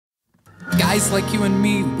Guys like you and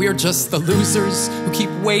me, we're just the losers who keep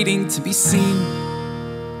waiting to be seen,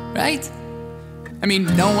 right? I mean,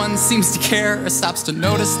 no one seems to care or stops to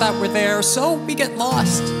notice that we're there, so we get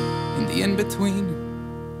lost in the in-between.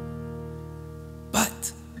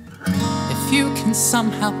 But if you can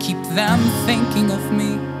somehow keep them thinking of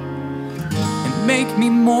me and make me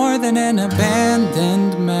more than an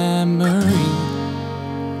abandoned memory,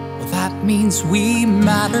 well, that means we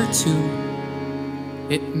matter too.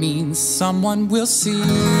 It means someone will see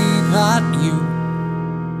that you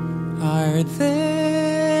are there.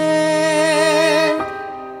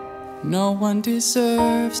 No one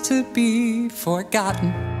deserves to be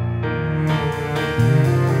forgotten.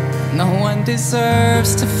 No one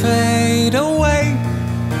deserves to fade away.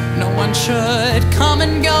 No one should come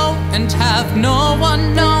and go and have no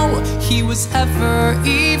one know he was ever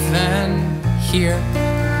even here.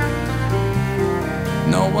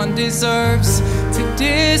 No one deserves to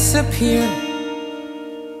disappear,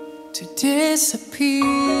 to disappear,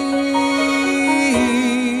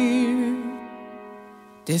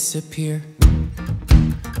 disappear.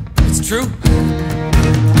 It's true.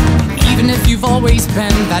 Even if you've always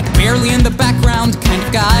been that barely in the background kind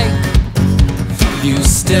of guy, you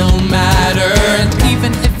still matter. And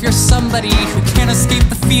even if you're somebody who can't escape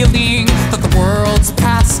the feeling that the world's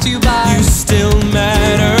passed you by, you still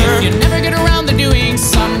matter. If you never get around to doing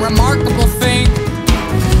some remarkable thing,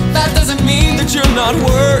 that doesn't mean that you're not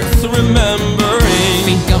worth remembering.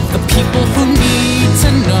 Think of the people who need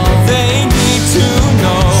to know. They need to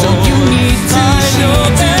know. So you need to show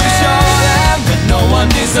them that no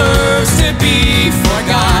one deserves to be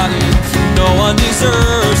forgotten. No one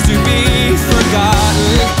deserves to be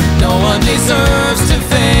forgotten. No one deserves to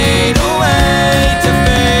fade away, to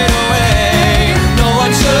fade away. No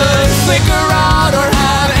one should flicker out or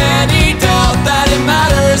have any doubt that it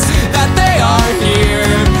matters that they are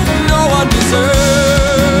here. No one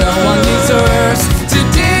deserves to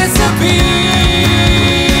disappear,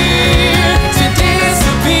 to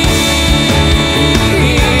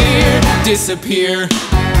disappear, disappear.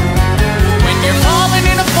 When you're falling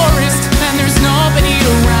in a forest and there's nobody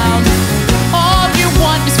around, all you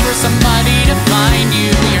want is for somebody to find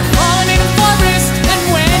you. You're falling in a forest, and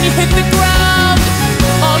when you hit the ground,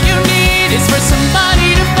 all you need is for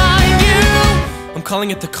somebody to find you. I'm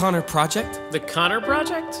calling it the Connor Project. The Connor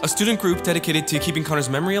Project? A student group dedicated to keeping Connor's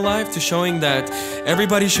memory alive, to showing that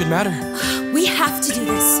everybody should matter. We have to do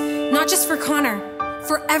this, not just for Connor,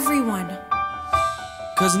 for everyone.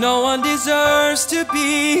 'Cause no one deserves to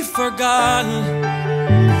be forgotten.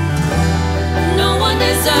 No one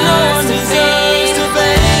deserves to fade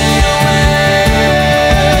away.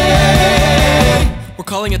 We're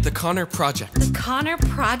calling it the Connor Project. The Connor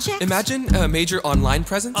Project? Imagine a major online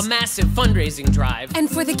presence. A massive fundraising drive. And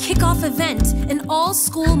for the kickoff event, an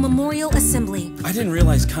all-school memorial assembly. I didn't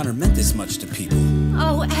realize Connor meant this much to people.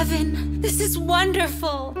 Oh, Evan, this is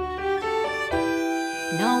wonderful.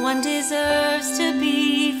 No one deserves to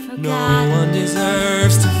be forgotten. No one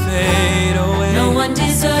deserves to fade away. No one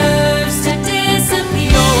deserves to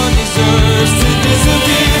disappear. No one deserves to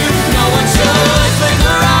disappear. No one should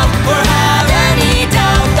figure out or have any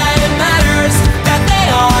doubt that it matters that they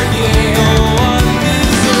are here. No one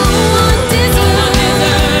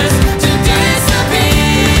deserves to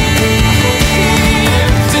disappear,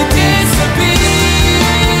 to disappear,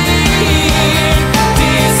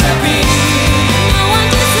 disappear. No one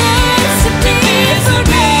deserves to be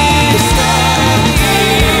forgotten.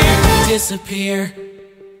 disappear.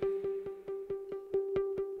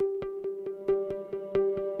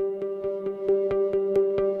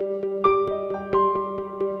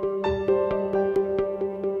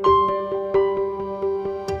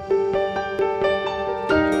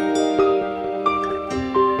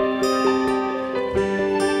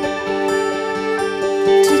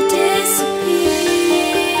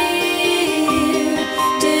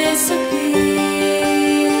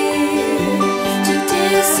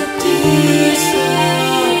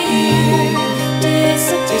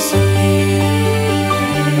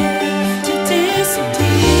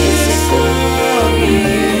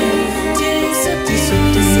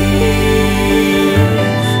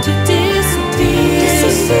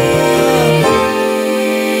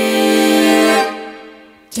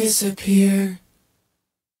 Disappear.